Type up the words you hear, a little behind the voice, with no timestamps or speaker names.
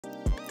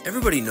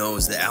Everybody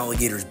knows that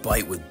alligators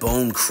bite with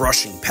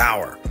bone-crushing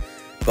power,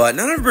 but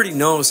not everybody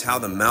knows how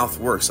the mouth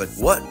works, like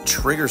what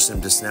triggers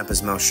him to snap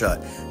his mouth shut.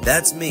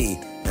 That's me,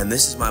 and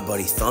this is my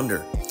buddy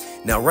Thunder.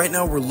 Now, right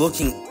now we're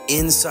looking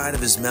inside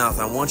of his mouth.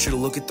 I want you to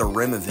look at the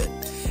rim of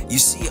it. You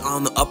see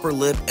on the upper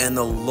lip and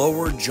the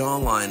lower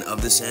jawline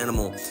of this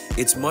animal,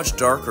 it's much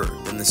darker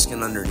than the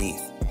skin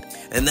underneath.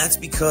 And that's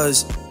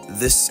because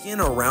the skin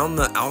around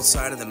the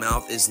outside of the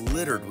mouth is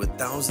littered with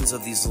thousands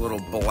of these little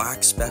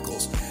black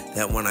speckles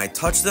that when I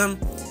touch them,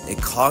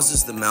 it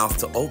causes the mouth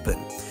to open.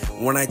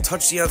 When I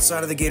touch the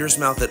outside of the gator's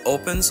mouth, it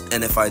opens,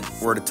 and if I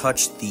were to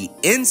touch the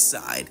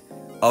inside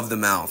of the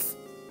mouth,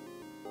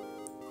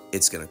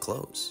 it's going to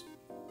close.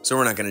 So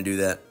we're not going to do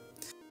that.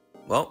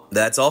 Well,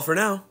 that's all for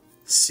now.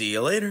 See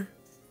you later,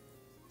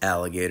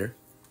 alligator.